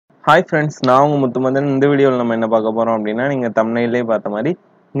Hi friends, நான் உங்க முத்துமதன். இந்த வீடியோவில் நம்ம என்ன பார்க்க போறோம் அப்படின்னா, நீங்க thumbnail-லே பார்த்த மாதிரி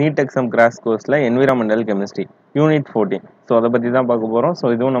NEET exam crash கோர்ஸ்ல environmental chemistry unit 14. So அதை பற்றி தான் பார்க்க போறோம். ஸோ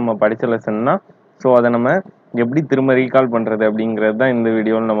இதுவும் நம்ம படித்த லெசன் தான். ஸோ அதை நம்ம எப்படி திரும்ப ரீகால் பண்ணுறது அப்படிங்கிறது தான் இந்த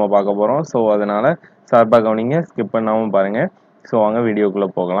வீடியோவில் நம்ம பார்க்க போறோம். ஸோ அதனால சார்பாக கவனிங்க, ஸ்கிப் பண்ணாமல் பாருங்க. ஸோ வாங்க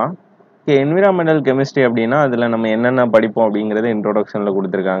வீடியோக்குள்ளே போகலாம். என்விரான்மெண்டல் கெமிஸ்ட்ரி அப்படின்னா அதில் நம்ம என்னென்ன படிப்போம் அப்படிங்கிறது இன்ட்ரோடக்ஷனில்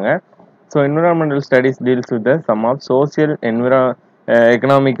கொடுத்துருக்காங்க. So environmental studies deals with some of social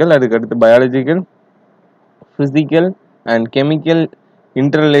economical, அதுக்கடுத்து biological, physical and chemical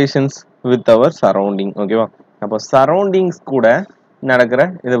இன்டர்ரிலேஷன்ஸ் with our surrounding. ஓகேவா? அப்போ சரௌண்டிங்ஸ் கூட நடக்கிற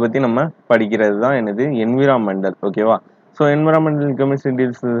இதை பற்றி நம்ம படிக்கிறது தான் என்னது என்விரான்மெண்டல். ஓகேவா? So environmental chemistry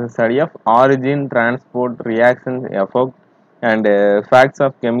deals study of origin, transport, reactions, effect and facts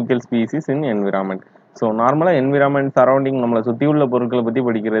of chemical species in environment. So நார்மலாக என்விரான்மெண்ட் சரௌண்டிங் நம்மளை சுற்றி உள்ள பொருட்களை பற்றி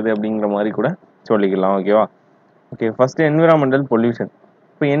படிக்கிறது அப்படிங்கிற மாதிரி கூட சொல்லிக்கலாம். ஓகேவா? Okay, first environmental pollution.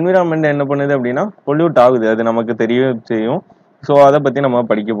 இப்போ என்விரான்மெண்ட் என்ன பண்ணுது அப்படின்னா பொல்யூட் ஆகுது, அது நமக்கு செய்யும். ஸோ அதை பற்றி நம்ம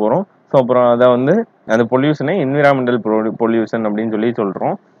படிக்க போகிறோம். ஸோ அப்புறம் அதை அந்த பொல்யூஷனை என்விரான்மெண்டல் பொல்யூஷன் அப்படின்னு சொல்லி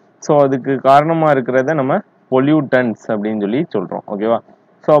சொல்கிறோம். ஸோ அதுக்கு காரணமாக இருக்கிறத நம்ம பொல்யூட்டன்ஸ் அப்படின்னு சொல்லி சொல்கிறோம். ஓகேவா?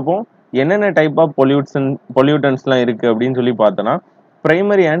 ஸோ அப்போ என்னென்ன டைப் ஆஃப் பொல்யூட்டன்ஸ்லாம் இருக்குது அப்படின்னு சொல்லி பார்த்தோன்னா,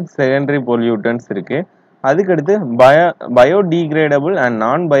 பிரைமரி அண்ட் செகண்டரி பொல்யூட்டன்ஸ் இருக்குது. அதுக்கடுத்து பயோடிகிரேடபிள் அண்ட்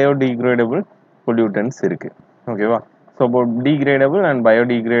நான் பயோடிகிரேடபிள் பொல்யூட்டன்ஸ் இருக்குது. ஓகேவா? ஸோ இப்போ டீக்ரேடபிள் அண்ட்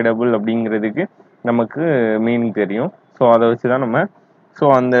பயோடிகிரேடபிள் அப்படிங்கிறதுக்கு நமக்கு மீனிங் தெரியும். ஸோ அதை வச்சு தான் நம்ம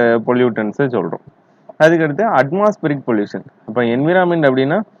அந்த பொல்யூட்டன்ஸை சொல்கிறோம். அதுக்கடுத்து அட்மாஸ்பியரிக் பொல்யூஷன். இப்போ என்விரான்மெண்ட்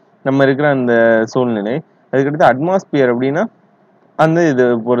அப்படின்னா நம்ம இருக்கிற அந்த சூழ்நிலை. அதுக்கடுத்து அட்மாஸ்பியர் அப்படின்னா அந்த இதை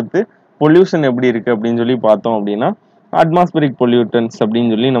பொறுத்து பொல்யூஷன் எப்படி இருக்குது அப்படின்னு சொல்லி பார்த்தோம் அப்படின்னா அட்மாஸ்பியரிக் பொல்யூட்டன்ஸ்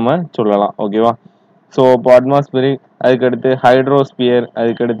அப்படின்னு சொல்லி நம்ம சொல்லலாம். ஓகேவா? ஸோ இப்போ அட்மாஸ்பியரிக், அதுக்கடுத்து ஹைட்ரோஸ்பியர்,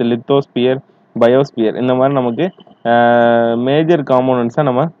 அதுக்கடுத்து லித்தோஸ்பியர், பயோஸ்பியர், இந்த மாதிரி நமக்கு மேஜர் காம்போனன்ட்ஸாக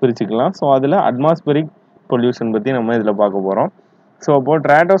நம்ம பிரிச்சுக்கலாம். ஸோ அதில் அட்மாஸ்பியரிக் பொல்யூஷன் பற்றி நம்ம இதில் பார்க்க போகிறோம். ஸோ அப்போது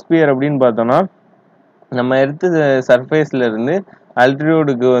ஸ்ட்ராட்டோஸ்பியர் அப்படின்னு பார்த்தோன்னா நம்ம எர்த்து சர்ஃபேஸ்லேருந்து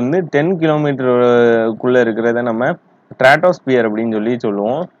அல்டிடியூடுக்கு 10 கிலோமீட்டருக்குள்ளே இருக்கிறத நம்ம ஸ்ட்ராட்டோஸ்பியர் அப்படின்னு சொல்லி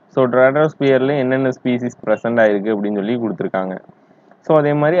சொல்லுவோம். ஸோ ஸ்ட்ராட்டோஸ்பியரில் என்னென்ன ஸ்பீசிஸ் ப்ரெசென்ட் ஆகிருக்கு அப்படின்னு சொல்லி கொடுத்துருக்காங்க. ஸோ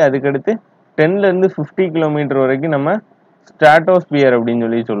அதே மாதிரி அதுக்கடுத்து 10லேருந்து 50 கிலோமீட்டர் வரைக்கும் நம்ம ஸ்ட்ராட்டோஸ்பியர் அப்படின்னு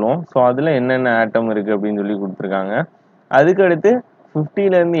சொல்லி சொல்லுவோம். ஸோ அதில் என்னென்ன ஆட்டம் இருக்குது அப்படின்னு சொல்லி கொடுத்துருக்காங்க. அதுக்கடுத்து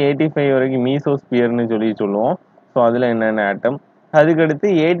 50லேருந்து 85 வரைக்கும் மீசோஸ்பியர்னு சொல்லி சொல்லுவோம். ஸோ அதில் என்னென்ன ஆட்டம். அதுக்கடுத்து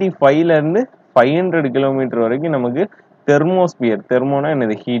 85லேருந்து 500 கிலோமீட்டர் வரைக்கும் நமக்கு தெர்மோஸ்பியர். தெர்மோனா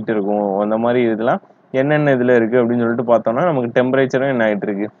என்னது? ஹீட் இருக்கும். அந்த மாதிரி இதெல்லாம் என்னென்ன இதில் இருக்குது அப்படின்னு சொல்லிட்டு பார்த்தோம்னா நமக்கு டெம்பரேச்சரும் என்ன ஆகிட்டு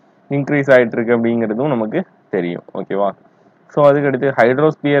இருக்கு, இன்க்ரீஸ் ஆகிட்டு இருக்கு அப்படிங்கிறதும் நமக்கு தெரியும். ஓகேவா? ஸோ அதுக்கடுத்து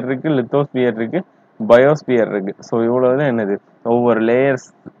ஹைட்ரோஸ்பியர் இருக்குது, லித்தோஸ்பியர் இருக்குது, பயோஸ்பியர் இருக்குது. ஸோ இவ்வளோ தான் என்னது ஒவ்வொரு லேயர்ஸ்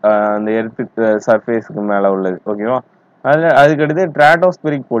அந்த எர்த்து சர்ஃபேஸுக்கு மேலே உள்ளது. ஓகேவா? அதுக்கடுத்து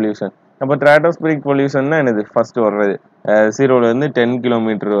ஸ்ட்ராட்டோஸ்பியரிக் பொல்யூஷன். அப்போ ஸ்ட்ராட்டோஸ்பியரிக் பொல்யூஷன்னா என்னது? ஃபர்ஸ்ட் வர்றது 0லேருந்து 10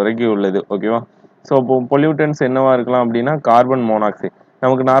 கிலோமீட்டர் வரைக்கும் உள்ளது. ஓகேவா? ஸோ இப்போ பொல்யூட்டன்ஸ் என்னவா இருக்கலாம் அப்படின்னா கார்பன் மோனாக்சைடு.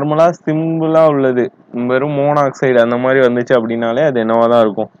 நமக்கு நார்மலாக சிம்பிளாக உள்ளது வெறும் மோனாக்சைடு அந்த மாதிரி வந்துச்சு அப்படின்னாலே அது என்னவா தான்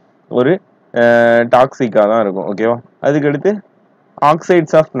இருக்கும்? ஒரு டாக்ஸிக்காக தான் இருக்கும். ஓகேவா? அதுக்கடுத்து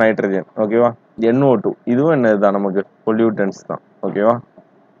ஆக்சைட்ஸ் ஆஃப் நைட்ரஜன். ஓகேவா? NO2 இதுவும் என்னது தான்? நமக்கு பொல்யூட்டன்ஸ் தான். ஓகேவா?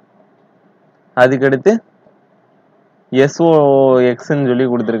 அதுக்கடுத்து SOXன்னு சொல்லி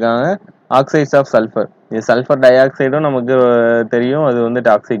கொடுத்துருக்காங்க, ஆக்சைட்ஸ் ஆஃப் சல்ஃபர். இது சல்ஃபர் டை ஆக்சைடும் நமக்கு தெரியும், அது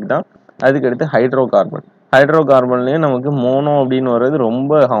டாக்ஸிக் தான். அதுக்கடுத்து ஹைட்ரோ கார்பன்லேயும் நமக்கு மோனோ அப்படின்னு வர்றது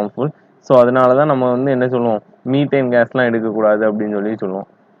ரொம்ப ஹார்ம்ஃபுல். ஸோ அதனால தான் நம்ம என்ன சொல்லுவோம், மீத்தேன் கேஸ்லாம் எடுக்கக்கூடாது அப்படின்னு சொல்லி சொல்லுவோம்.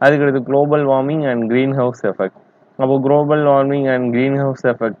 அதுக்கடுத்து global warming and green house effect. அப்போ global warming and green house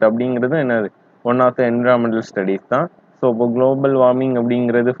effect அப்படிங்கிறது என்னது? One of the environmental studies தான். ஸோ இப்போ குளோபல் வார்மிங்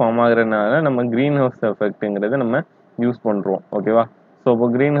அப்படிங்கிறது ஃபார்ம் ஆகுறதுனால நம்ம க்ரீன் ஹவுஸ் எஃபெக்ட்டுங்கிறத நம்ம யூஸ் பண்ணுறோம். ஓகேவா? ஸோ இப்போ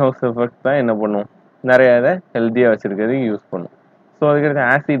க்ரீன் ஹவுஸ் எஃபெக்ட் தான் என்ன பண்ணுவோம், நிறைய இதை ஹெல்த்தியாக வச்சுருக்கிறதுக்கு யூஸ் பண்ணும். ஸோ அதுக்கடுத்து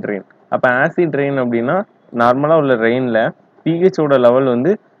ஆசிட் ரெயின். அப்போ ஆசிட் ரெயின் அப்படின்னா நார்மலாக உள்ள ரெயினில் பிஹெச்சோட லெவல்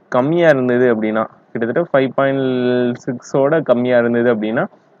கம்மியாக இருந்தது அப்படின்னா, கிட்டத்தட்ட 5.6ஓட கம்மியாக இருந்தது அப்படின்னா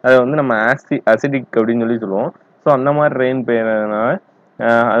அதை நம்ம அசிடிக் அப்படின்னு சொல்லி சொல்லுவோம். ஸோ அந்த மாதிரி ரெயின் பெய்யறதுனால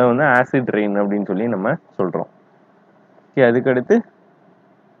அதை ஆசிட் ரெயின் அப்படின்னு சொல்லி நம்ம சொல்கிறோம். ஓகே, அதுக்கடுத்து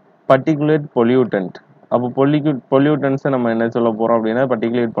பர்டிகுலேட் பொல்யூட்டன்ட். அப்போ பொல்யூட்டன்ஸை நம்ம என்ன சொல்ல போகிறோம் அப்படின்னா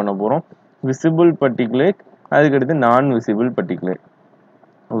பர்டிகுலேட் பண்ண போகிறோம். விசிபிள் பர்டிகுலேட், அதுக்கடுத்து நான் விசிபிள் பர்டிகுலேட்.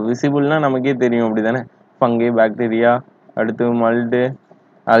 விசிபிள்னா நமக்கே தெரியும் அப்படி தானே, ஃபங்கை, பாக்டீரியா, அடுத்து மல்டு,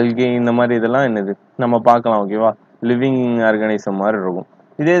 அல்கே, இந்த மாதிரி இதெல்லாம் என்னது நம்ம பார்க்கலாம். ஓகேவா? லிவிங் ஆர்கானிசம் மாதிரி இருக்கும்.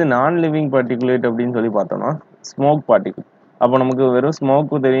 இதே இது நான் லிவிங் பார்ட்டிகுலேட் அப்படின்னு சொல்லி பார்த்தோம்னா ஸ்மோக் பார்ட்டிகிள். அப்போ நமக்கு வெறும்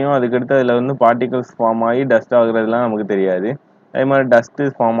ஸ்மோக்கு தெரியும், அதுக்கடுத்து அதில் பார்ட்டிகல்ஸ் ஃபார்ம் ஆகி டஸ்ட் ஆகுறதுலாம் நமக்கு தெரியாது. அதே மாதிரி டஸ்ட்டு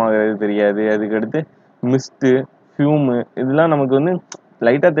ஃபார்ம் ஆகுறது தெரியாது. அதுக்கடுத்து மிஸ்ட்டு, ஃபியூமு, இதெல்லாம் நமக்கு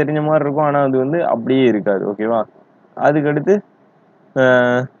லைட்டாக தெரிஞ்ச மாதிரி இருக்கும், ஆனால் அது வந்து அப்படியே இருக்காது. ஓகேவா? அதுக்கடுத்து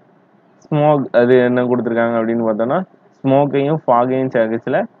ஸ்மோக் அது என்ன கொடுத்துருக்காங்க அப்படின்னு பார்த்தோம்னா, ஸ்மோக்கையும் ஃபாகையும்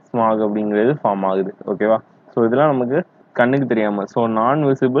சேர்க்கச்சில ஸ்மாக் அப்படிங்கிறது ஃபார்ம் ஆகுது. ஓகேவா? ஸோ இதெல்லாம் நமக்கு கண்ணுக்கு தெரியாமல், ஸோ நான்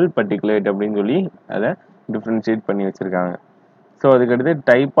விசிபிள் பர்டிகுலேட் அப்படின்னு சொல்லி அதை டிஃப்ரென்ஷியேட் பண்ணி வச்சுருக்காங்க. ஸோ அதுக்கடுத்து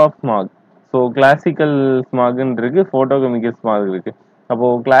type of smack. So classical ஸ்மாக்னு இருக்குது, ஃபோட்டோகெமிக்கல் ஸ்மாக் இருக்குது.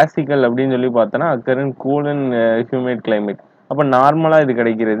 அப்போது கிளாசிக்கல் அப்படின்னு சொல்லி பார்த்தோன்னா Akkaran cool and humid climate. அப்போ நார்மலாக இது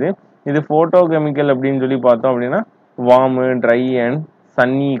கிடைக்கிறது. இது ஃபோட்டோகெமிக்கல் அப்படின்னு சொல்லி பார்த்தோம் அப்படின்னா warm, try and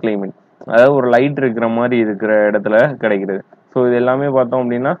Sunny climate, அதாவது ஒரு லைட் இருக்கிற மாதிரி இருக்கிற இடத்துல கிடைக்கிறது. ஸோ இது எல்லாமே பார்த்தோம்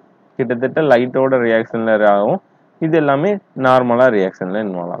அப்படின்னா கிட்டத்தட்ட லைட்டோட ரியாக்ஷனில் ஆகும். இது எல்லாமே நார்மலாக ரியாக்ஷனில்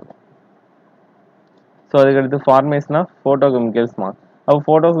இன்வால்வ் ஆகும். ஸோ அதுக்கடுத்து ஃபார்மேஷன் ஆஃப் ஃபோட்டோகெமிக்கல் ஸ்மாக். அப்போ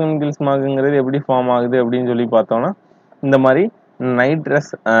ஃபோட்டோகெமிக்கல் ஸ்மாக்ங்கிறது எப்படி ஃபார்ம் ஆகுது அப்படின்னு சொல்லி பார்த்தோம்னா இந்த மாதிரி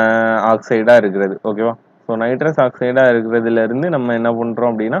நைட்ரஸ் ஆக்சைடாக இருக்கிறது. ஓகேவா? ஸோ நைட்ரஸ் ஆக்சைடாக இருக்கிறதுலேருந்து நம்ம என்ன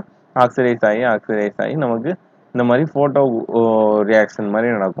பண்ணுறோம் அப்படின்னா ஆக்சிடைஸ் ஆகி நமக்கு இந்த மாதிரி ஃபோட்டோ ரியாக்ஷன் மாதிரி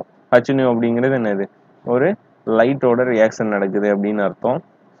நடக்கும். ஹச்னியூ அப்படிங்கிறது என்னது? ஒரு லைட்டோட ரியாக்ஷன் நடக்குது அப்படின்னு அர்த்தம்.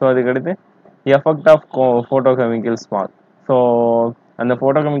 ஸோ அதுக்கடுத்து effect of photochemical smack. So அந்த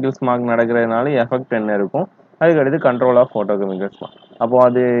ஃபோட்டோகெமிக்கல் ஸ்மாக் நடக்கிறதுனால எஃபெக்ட் என்ன இருக்கும்? அதுக்கடுத்து கண்ட்ரோல் ஆஃப் ஃபோட்டோகெமிக்கல் ஸ்மாக். அப்போது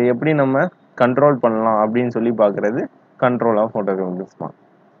அது எப்படி நம்ம கண்ட்ரோல் பண்ணலாம் அப்படின்னு சொல்லி பார்க்குறது கண்ட்ரோல் ஆஃப் ஃபோட்டோகெமிக்கல் ஸ்மாக்.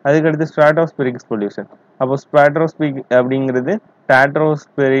 அதுக்கடுத்து ஸ்ட்ராட்டோஸ்பெரிக் பொல்யூஷன். அப்போ ஸ்ட்ராட்டோஸ்பெரிக் அப்படிங்கிறது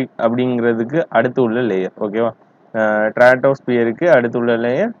ஸ்ட்ராட்டோஸ்பெரிக் அப்படிங்கிறதுக்கு அடுத்து உள்ள லேயர். ஓகேவா? ஸ்ட்ராட்டோஸ்பியருக்கு அடுத்து உள்ள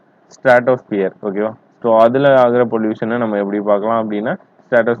லேயர் ஸ்ட்ராட்டோஸ்பியர். ஓகேவா? ஸோ அதில் ஆகிற பொல்யூஷனை நம்ம எப்படி பார்க்கலாம் அப்படின்னா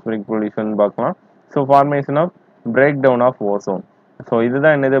ஸ்ட்ராட்டோஸ்பெரிக் பொல்யூஷன் பார்க்கலாம். So formation of break down of ozone. So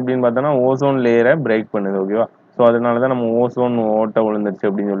இதுதான் என்னது அப்படின்னு பார்த்தோன்னா ஓசோன் லேயரை பிரேக் பண்ணுது. ஓகேவா? ஸோ அதனால தான் நம்ம ஓசோன் ஓட்டை விழுந்துருச்சு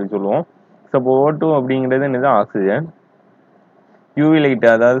அப்படின்னு சொல்லி சொல்லுவோம். ஸோ இப்போ O2 அப்படிங்கிறது என்னது? ஆக்சிஜன். யூவி லைட்,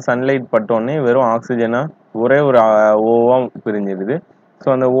 அதாவது சன்லைட் பட்டோடனே வெறும் ஆக்சிஜனாக ஒரே ஒரு ஓவாக பிரிஞ்சிடுது. ஸோ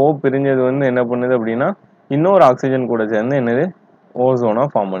அந்த ஓ பிரிஞ்சது வந்து என்ன பண்ணுது அப்படின்னா இன்னொரு ஆக்சிஜன் கூட சேர்ந்து என்னது? ஓசோனாக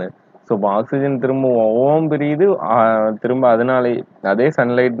ஃபார்ம் பண்ணுது. ஸோ இப்போ ஆக்சிஜன் திரும்ப ஓவும் பிரியுது, திரும்ப அதனாலே அதே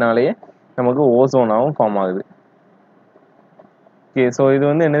சன்லைட்னாலேயே நமக்கு ஓசோனாகவும் ஃபார்ம் ஆகுது. ஓகே, ஸோ இது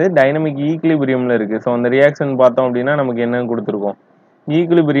வந்து என்னது? டைனமிக் ஈக்லிபிரியமில் இருக்குது. ஸோ அந்த ரியாக்ஷன் பார்த்தோம் அப்படின்னா நமக்கு என்ன கொடுத்துருக்கோம்?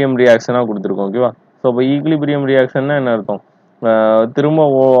 ஈக்லிபிரியம் ரியாக்ஷனாக கொடுத்துருக்கோம். ஓகேவா? ஸோ இப்போ ஈக்லிபிரியம் ரியாக்ஷன்னா என்ன அர்த்தம்? திரும்ப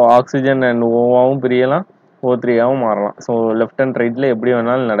ஆக்சிஜன் அண்ட் ஓவாவும் பிரியலாம், O3ஆகவும் மாறலாம். ஸோ லெஃப்ட் அண்ட் ரைட்டில் எப்படி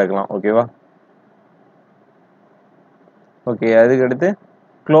வேணாலும் நடக்கலாம். ஓகேவா? ஓகே, அதுக்கடுத்து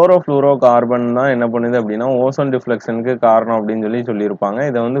குளோரோஃப்ளூரோ கார்பன் தான் என்ன பண்ணுது அப்படின்னா ஓசோன் டிஃப்ளெக்ஷனுக்கு காரணம் அப்படின்னு சொல்லி சொல்லியிருப்பாங்க.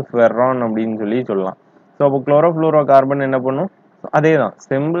 இதை வந்து ஃபெர்ரான் அப்படின்னு சொல்லி சொல்லலாம். ஸோ அப்போ குளோரோஃப்ளூரோ கார்பன் என்ன பண்ணும்? அதே தான்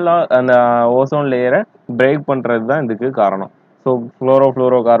சிம்பிளாக அந்த ஓசோன் லேயரை பிரேக் பண்ணுறது தான் இதுக்கு காரணம். ஸோ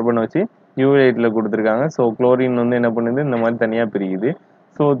குளோரோஃப்ளூரோ கார்பன் வச்சு யூவி லைட்டில் கொடுத்துருக்காங்க. ஸோ குளோரின் வந்து என்ன பண்ணுது? இந்த மாதிரி தனியாக பிரியுது.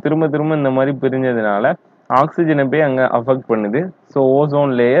 ஸோ திரும்ப திரும்ப இந்த மாதிரி பிரிஞ்சதுனால ஆக்சிஜனை போய் அங்கே அஃபெக்ட் பண்ணுது. ஸோ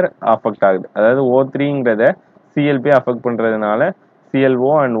ஓசோன் லேயர் அஃபெக்ட் ஆகுது. அதாவது O3ங்கிறத சிஎல்பி அஃபெக்ட் பண்ணுறதுனால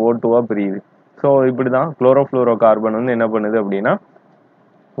சிஎல்ஓ அண்ட் O2 பிரியுது. ஸோ இப்படி தான் குளோரோஃப்ளூரோ கார்பன் வந்து என்ன பண்ணுது அப்படின்னா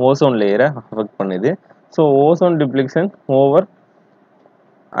ஓசோன் லேயரை அஃபெக்ட் பண்ணுது. So ozone டிப்ளெக்ஷன் over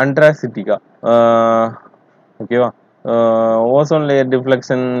அண்ட்ராசிட்டிகா. ஓகேவா? ஓசோன் லேயர்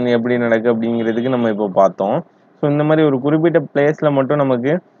டிஃப்ளெக்ஷன் எப்படி நடக்கு அப்படிங்கிறதுக்கு நம்ம இப்போ பார்த்தோம். ஸோ இந்த மாதிரி ஒரு குறிப்பிட்ட பிளேஸில் மட்டும்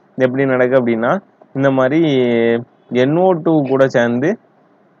நமக்கு எப்படி நடக்கு அப்படின்னா இந்த மாதிரி NO2 கூட சேர்ந்து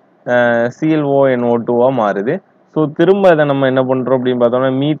ClONO2 மாறுது. ஸோ திரும்ப அதை நம்ம என்ன பண்ணுறோம் அப்படின்னு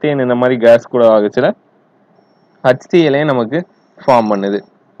பார்த்தோம்னா மீத்தேன் இந்த மாதிரி கேஸ் கூட ஆகுச்சுல HClஏ நமக்கு ஃபார்ம் பண்ணுது.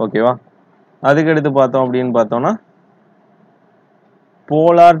 ஓகேவா? அதுக்கடுத்து பார்த்தோம் அப்படின்னு பார்த்தோம்னா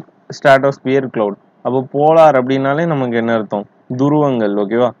போலார் ஸ்ட்ராட்டோஸ்பியர் கிளவுட். அப்போ போலார் அப்படின்னாலே நமக்கு என்ன அர்த்தம்? துருவங்கள்.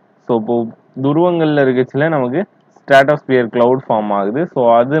 ஓகேவா? ஸோ இப்போ துருவங்களில் இருக்கச்சுல நமக்கு ஸ்ட்ராட்டோஸ்பியர் கிளவுட் ஃபார்ம் ஆகுது. ஸோ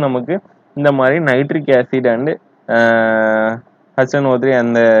அது நமக்கு இந்த மாதிரி நைட்ரிக் ஆசிட் அண்டு HNO3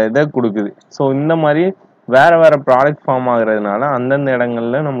 அந்த இதை கொடுக்குது. ஸோ இந்த மாதிரி வேற வேற ப்ராடக்ட் ஃபார்ம் ஆகுறதுனால அந்தந்த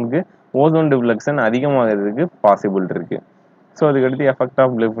இடங்கள்ல நமக்கு ஓசோன் டிஃப்ளெக்ஷன் அதிகமாகிறதுக்கு பாசிபிள் இருக்கு. ஸோ அதுக்கடுத்து effect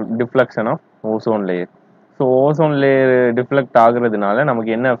of deflection of ozone layer. So ozone layer deflect ஆகுறதுனால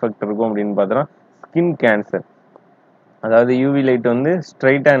நமக்கு என்ன எஃபெக்ட் இருக்கும் அப்படின்னு பார்த்தோன்னா ஸ்கின் கேன்சர். அதாவது யூவி லைட் வந்து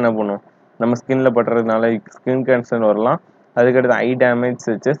ஸ்ட்ரைட்டாக என்ன பண்ணும்? நம்ம ஸ்கின்ல பட்டுறதுனால ஸ்கின் கேன்சர் வரலாம். அதுக்கடுத்து ஐ டேமேஜ்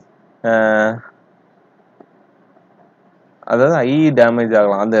சச்சஸ், அதாவது ஐ டேமேஜ்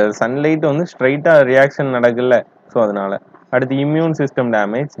ஆகலாம். அந்த சன்லைட் வந்து ஸ்ட்ரைட்டாக ரியாக்ஷன் நடக்கல. ஸோ அதனால அடுத்து immune system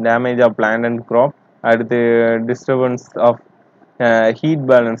damage of plant and graph. அடுத்து disturbance of heat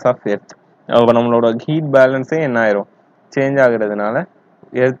balance of earth. அப்போ நம்மளோட ஹீட் பேலன்ஸே என்ன ஆயிரும்? சேஞ்ச் ஆகுறதுனால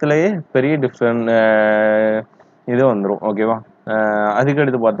எர்த்துலேயே பெரிய இது வந்துடும். ஓகேவா?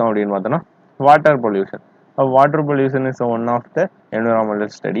 அதுக்கடுத்து பார்த்தோம் அப்படின்னு பார்த்தோன்னா water pollution. Water pollution is one of the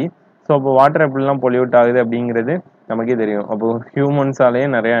environmental study. So so அப்போ வாட்டர் எப்படிலாம் பொல்யூட் ஆகுது அப்படிங்கிறது நமக்கே தெரியும். அப்போ ஹியூமன்ஸாலேயே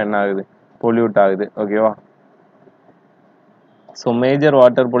நிறையா என்ன ஆகுது, பொல்யூட் ஆகுது. ஓகேவா? So major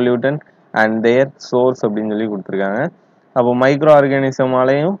water pollutant and there source அப்படின்னு சொல்லி கொடுத்துருக்காங்க. அப்போ மைக்ரோ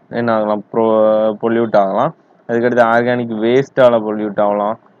ஆர்கானிசமாலேயும் என்ன ஆகலாம், பொல்யூட் ஆகலாம். அதுக்கடுத்து ஆர்கானிக் வேஸ்ட்டால் பொல்யூட்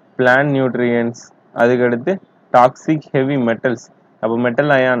ஆகலாம். பிளான்ட் நியூட்ரியன்ஸ், அதுக்கடுத்து டாக்ஸிக் ஹெவி மெட்டல்ஸ். அப்போ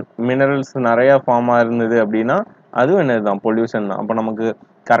மெட்டல் அயான் மினரல்ஸ் நிறையா ஃபார்ம் இருந்தது அப்படின்னா அதுவும் என்னது தான், பொல்யூஷன் தான். அப்போ நமக்கு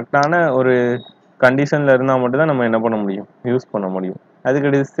கரெக்டான ஒரு கண்டிஷனில் இருந்தால் மட்டும்தான் நம்ம என்ன பண்ண முடியும், யூஸ் பண்ண முடியும்.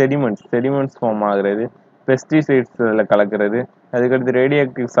 அதுக்கடுத்து செடிமெண்ட்ஸ் ஃபார்ம் ஆகுறது, பெஸ்டிசைட்ஸ் அதில் கலக்கிறது, அதுக்கடுத்து ரேடியோ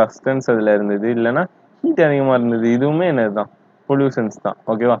ஆக்டிவ் சப்ஸ்டன்ஸ் அதில் இருந்தது, இல்லைன்னா ஹீட் அதிகமாக இருந்தது, இதுவுமே என்னது தான், பொல்யூஷன்ஸ் தான்.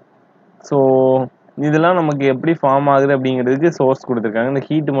 ஓகேவா? ஸோ இதெல்லாம் நமக்கு எப்படி ஃபார்ம் ஆகுது அப்படிங்கிறதுக்கு சோர்ஸ் கொடுத்துருக்காங்க. இந்த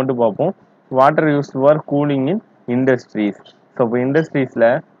ஹீட்டு மட்டும் பார்ப்போம். Water used for cooling in industries. So இப்போ இண்டஸ்ட்ரீஸில்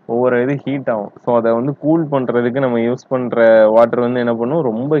ஒவ்வொரு இது ஹீட் ஆகும். ஸோ அதை வந்து கூல் பண்ணுறதுக்கு நம்ம யூஸ் பண்ணுற வாட்டர் வந்து என்ன பண்ணும்,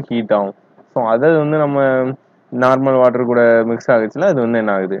 ரொம்ப ஹீட் ஆகும். ஸோ அதை வந்து நம்ம நார்மல் வாட்டர் கூட மிக்ஸ் ஆகுச்சுன்னா அது வந்து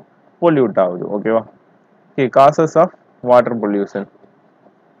என்ன ஆகுது, பொல்யூட் ஆகுது. ஓகேவா? Okay, causes of water pollution: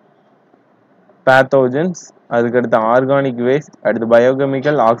 pathogens, அதுக்கடுத்து ஆர்கானிக் வேஸ்ட், அடுத்து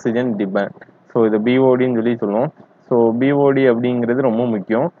பயோகெமிக்கல், ஆக்சிஜன் டிமாண்ட். ஸோ இது பிஓடின்னு சொல்லி சொல்லுவோம். ஸோ பிஓடி அப்படிங்கிறது ரொம்ப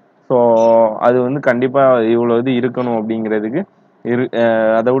முக்கியம். ஸோ அது வந்து கண்டிப்பாக இவ்வளோ இது இருக்கணும் அப்படிங்கிறதுக்கு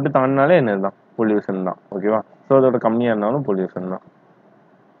அதை விட்டு தாண்டினாலே என்னது தான், பொல்யூஷன் தான். ஓகேவா? ஸோ அதோட கம்மியாக இருந்தாலும் பொல்யூஷன் தான்.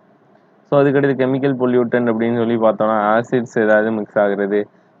 ஸோ அதுக்கடுத்து கெமிக்கல் பொல்யூட்டன் அப்படின்னு சொல்லி பார்த்தோம்னா ஆசிட்ஸ் ஏதாவது மிக்ஸ் ஆகுறது.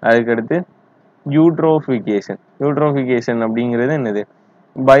 அதுக்கடுத்து யூட்ரோஃபிகேஷன் அப்படிங்கிறது என்னது,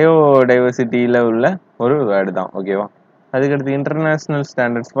 பயோடைவர்சிட்டியில் உள்ள ஒரு வேர்டு தான். ஓகேவா? அதுக்கடுத்து international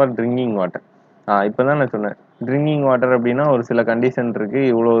standards for drinking water. இப்போ தான் நான் சொன்னேன், ட்ரிங்கிங் வாட்டர் அப்படின்னா ஒரு சில கண்டிஷன் இருக்குது,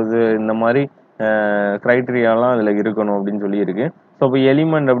 இவ்வளோ இது இந்த மாதிரி க்ரைட்டீரியாலாம் அதில் இருக்கணும் அப்படின்னு சொல்லி இருக்கு. ஸோ இப்போ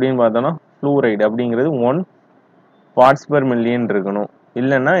எலிமெண்ட் அப்படின்னு பார்த்தோன்னா ஃப்ளூரைடு அப்படிங்கிறது 1 parts per million இருக்கணும்,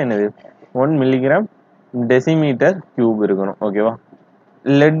 இல்லைன்னா என்னது 1 milligram டெசிமீட்டர் கியூப் இருக்கணும். ஓகேவா?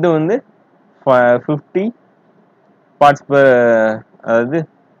 லெட் வந்து 50 parts per, அதாவது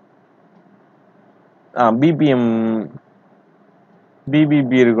பிபிஎம்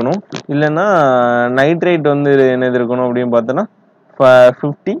பிபிபி இருக்கணும், இல்லைன்னா நைட்ரேட் வந்து என்னது இருக்கணும் அப்படின்னு பார்த்தோன்னா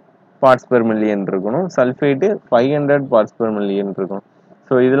 50 parts per million இருக்கணும். சல்ஃபேட்டு 500 parts per million இருக்கணும்.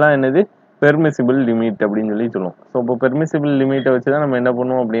 ஸோ இதெல்லாம் என்னது, பெர்மிசிபிள் லிமிட் அப்படின்னு சொல்லி சொல்லுவோம். ஸோ இப்போ பெர்மிசிபிள் லிமிட்டை வச்சு தான் நம்ம என்ன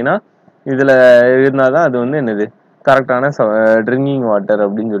பண்ணுவோம் அப்படின்னா இதில் இருந்தால் தான் அது வந்து என்னது, கரெக்டான ட்ரிங்கிங் வாட்டர்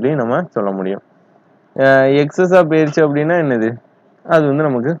அப்படின்னு சொல்லி நம்ம சொல்ல முடியும். எக்ஸஸாக போயிடுச்சு அப்படின்னா என்னது, அது வந்து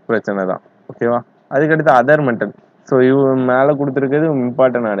நமக்கு பிரச்சனை தான். ஓகேவா? அதுக்கடுத்து அதர் மெட்டல். ஸோ மேலே கொடுத்துருக்கிறது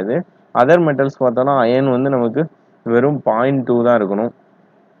இம்பார்ட்டன் ஆனது. அதர் மெட்டல்ஸ் பார்த்தோன்னா அயன் வந்து நமக்கு வெறும் 0.2 தான் இருக்கணும்.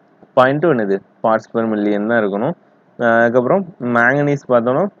 0.2 என்னது, பார்ட்ஸ் பெர் மில்லியன் தான் இருக்கணும். அதுக்கப்புறம் மேங்கனீஸ்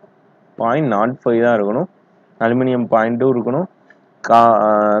பார்த்தோன்னா 0.05 தான் இருக்கணும். அலுமினியம் 0.2 இருக்கணும்.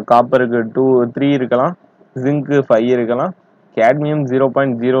 காப்பருக்கு 3 இருக்கலாம். ஜிங்க்கு 5 இருக்கலாம். கேட்மியம்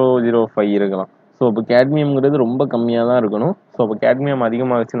 0.005 இருக்கலாம். ஸோ இப்போ கேட்மியம்ங்கிறது ரொம்ப கம்மியாக தான் இருக்கணும். ஸோ இப்போ கேட்மியம்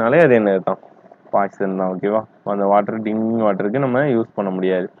அதிகமாகச்சுனாலே அது என்னது தான், பாய்சன் தான். ஓகேவா? அந்த வாட்டர் ட்ரிங்கிங் வாட்டருக்கு நம்ம யூஸ் பண்ண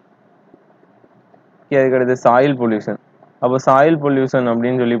முடியாது. அதுக்கடுத்து சாயில் பொல்யூஷன். அப்போ சாயில் பொல்யூஷன்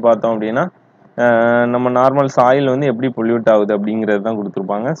அப்படின்னு சொல்லி பார்த்தோம் அப்படின்னா நம்ம நார்மல் சாயில் வந்து எப்படி பொல்யூட் ஆகுது அப்படிங்கிறது தான்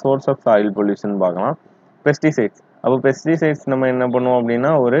கொடுத்துருப்பாங்க. சோர்ஸ் ஆஃப் சாயில் பொல்யூஷன் பார்க்கலாம். பெஸ்டிசைட்ஸ். அப்போ பெஸ்டிசைட்ஸ் நம்ம என்ன பண்ணுவோம்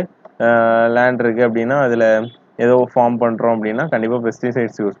அப்படின்னா ஒரு லேண்ட் இருக்குது அப்படின்னா அதில் ஏதோ ஃபார்ம் பண்ணுறோம் அப்படின்னா கண்டிப்பாக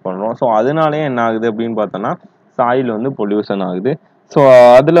பெஸ்டிசைட்ஸ் யூஸ் பண்ணுறோம். ஸோ அதனாலே என்ன ஆகுது அப்படின்னு பார்த்தோன்னா சாயில் வந்து பொல்யூஷன் ஆகுது. ஸோ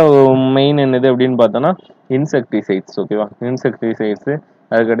அதில் மெயின் என்னது அப்படின்னு பார்த்தோன்னா இன்செக்டிசைட்ஸ். ஓகேவா? இன்செக்டிசைட்ஸு,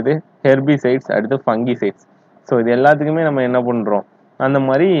 அதுக்கடுத்து ஹெர்பிசைட்ஸ், அடுத்து ஃபங்கிசைட்ஸ். ஸோ இது எல்லாத்துக்குமே நம்ம என்ன பண்ணுறோம், அந்த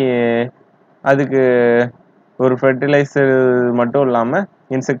மாதிரி அதுக்கு ஒரு ஃபெர்டிலைசர் மட்டும் இல்லாமல்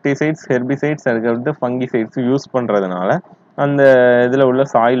இன்செக்டிசைட்ஸ், ஹெர்பிசைட்ஸ், அதுக்கடுத்து ஃபங்கிசைட்ஸ் யூஸ் பண்ணுறதுனால அந்த இதில் உள்ள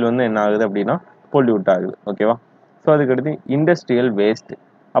சாயில் வந்து என்ன ஆகுது அப்படின்னா பொல்யூட் ஆகுது. ஓகேவா? ஸோ அதுக்கடுத்து இண்டஸ்ட்ரியல் வேஸ்ட்.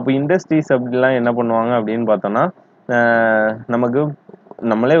 அப்போ இண்டஸ்ட்ரீஸ் அப்படிலாம் என்ன பண்ணுவாங்க அப்படின்னு பார்த்தோன்னா நமக்கு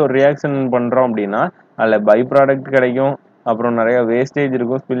நம்மளே ஒரு ரியாக்ஷன் பண்ணுறோம் அப்படின்னா அதில் பை ப்ராடக்ட் கிடைக்கும், அப்புறம் நிறைய வேஸ்டேஜ்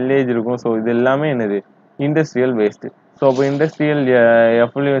இருக்கும், ஸ்பில்லேஜ் இருக்கும். ஸோ இது எல்லாமே என்னது, இண்டஸ்ட்ரியல் வேஸ்ட்டு. ஸோ அப்போ இண்டஸ்ட்ரியல்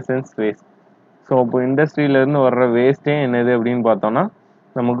எஃப்ளூயன்ஸ் வேஸ்ட். ஸோ இப்போ இண்டஸ்ட்ரியிலேருந்து வர்ற வேஸ்ட்டே என்னது அப்படின்னு பார்த்தோன்னா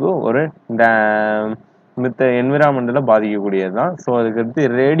நமக்கு ஒரு மித்த என்விரான்மெண்ட்டில் பாதிக்கக்கூடியது தான். ஸோ அதுக்கடுத்து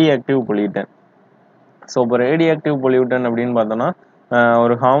ரேடியோ ஆக்டிவ் பொல்யூட்டன். ஸோ இப்போ ரேடியோ ஆக்டிவ் பொல்யூட்டன் அப்படின்னு பார்த்தோன்னா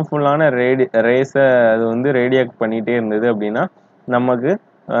ஒரு ஹார்ம்ஃபுல்லான ரேஸை அது வந்து ரேடியாக்ட் பண்ணிகிட்டே இருந்தது அப்படின்னா நமக்கு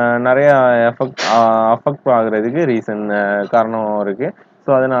நிறையா அஃபெக்ட் ஆகுறதுக்கு காரணம் இருக்குது. ஸோ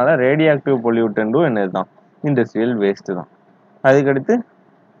அதனால் ரேடியோ ஆக்டிவ் பொல்யூட்டன்ட்டும் என்னது தான், இண்டஸ்ட்ரியல் வேஸ்ட்டு தான். அதுக்கடுத்து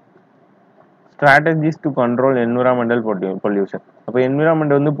strategies to control environmental pollution. அப்போ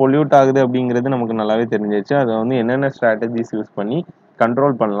என்விரான்மெண்ட் வந்து பொல்யூட் ஆகுது அப்படிங்கிறது நமக்கு நல்லாவே தெரிஞ்சிச்சு. அதை வந்து என்னென்ன ஸ்ட்ராட்டஜிஸ் யூஸ் பண்ணி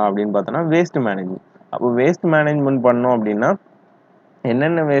கண்ட்ரோல் பண்ணலாம் அப்படின்னு பார்த்தோன்னா வேஸ்ட் மேனேஜ்மெண்ட். அப்போ வேஸ்ட் மேனேஜ்மெண்ட் பண்ணோம் அப்படின்னா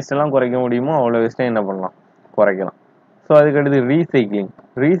என்னென்ன வேஸ்ட்டெல்லாம் குறைக்க முடியுமோ அவ்வளோ வேஸ்ட்டையும் என்ன பண்ணலாம், குறைக்கலாம். ஸோ அதுக்கடுத்து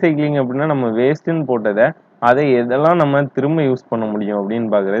ரீசைக்ளிங் அப்படின்னா நம்ம வேஸ்ட்டுன்னு போட்டதை அதை எதெல்லாம் நம்ம திரும்ப யூஸ் பண்ண முடியும் அப்படின்னு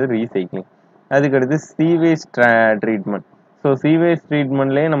பார்க்குறது ரீசைக்ளிங். அதுக்கடுத்து சீவேஜ் ட்ரீட்மெண்ட். ஸோ சீவேஜ்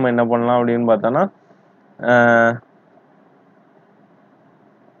ட்ரீட்மெண்ட்லேயே நம்ம என்ன பண்ணலாம் அப்படின்னு பார்த்தோன்னா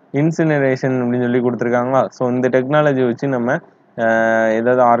இன்சினரேஷன் அப்படின்னு சொல்லி கொடுத்துருக்காங்களா. ஸோ இந்த டெக்னாலஜி வச்சு நம்ம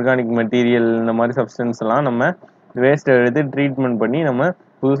ஏதாவது ஆர்கானிக் மெட்டீரியல் இந்த மாதிரி சப்ஸ்டன்ஸ்லாம் நம்ம வேஸ்ட்டை எடுத்து ட்ரீட்மெண்ட் பண்ணி நம்ம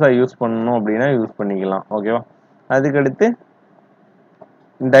புதுசாக யூஸ் பண்ணணும் அப்படின்னா யூஸ் பண்ணிக்கலாம். ஓகேவா. அதுக்கடுத்து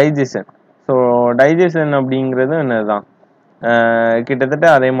டைஜஷன். ஸோ டைஜஷன் அப்படிங்கிறது என்னதுதான், கிட்டத்தட்ட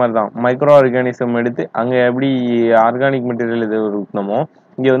அதே மாதிரி தான். மைக்ரோ ஆர்கானிசம் எடுத்து அங்கே எப்படி ஆர்கானிக் மெட்டீரியல் இது இருக்கணுமோ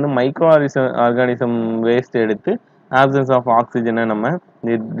இங்கே வந்து மைக்ரோ ஆர்கானிசம் வேஸ்ட் எடுத்து ஆப்சன்ஸ் ஆஃப் ஆக்சிஜனை நம்ம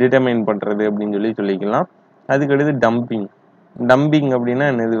டிட்டர்மைன் பண்ணுறது அப்படின்னு சொல்லிக்கலாம். அதுக்கடுத்து டம்பிங் அப்படின்னா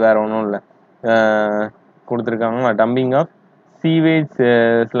என்னது, வேற ஒன்றும் இல்லை, கொடுத்துருக்காங்களா. Dumping of sewage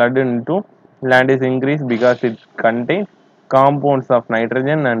sludge into land is increased because it contains compounds of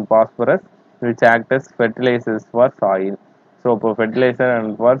nitrogen and phosphorus which act as fertilizers for soil. So இப்போ ஃபெர்டிலைசர்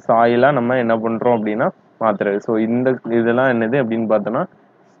அண்ட் ஃபார் சாயிலாக நம்ம என்ன பண்ணுறோம் அப்படின்னா மாற்றுறது. ஸோ இதெல்லாம் என்னது அப்படின்னு பார்த்தோன்னா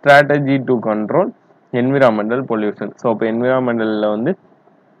strategy to control environmental pollution. So இப்போ என்விரான்மெண்டலில் வந்து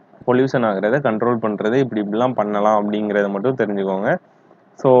பொல்யூஷன் ஆகிறத கண்ட்ரோல் பண்ணுறது இப்படிலாம் பண்ணலாம் அப்படிங்கிறத மட்டும் தெரிஞ்சுக்கோங்க.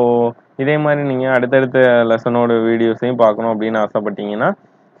 ஸோ இதே மாதிரி நீங்கள் அடுத்தடுத்த லெசனோட வீடியோஸையும் பார்க்கணும் அப்படின்னு ஆசைப்பட்டீங்கன்னா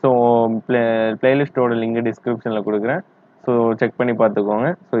ஸோ பிளேலிஸ்ட்டோட லிங்க் டிஸ்கிரிப்ஷனில் கொடுக்குறேன். ஸோ செக் பண்ணி பார்த்துக்கோங்க.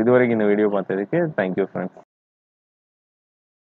 ஸோ இது வரைக்கும் இந்த வீடியோ பார்த்ததுக்கு தேங்க்யூ ஃப்ரெண்ட்ஸ்.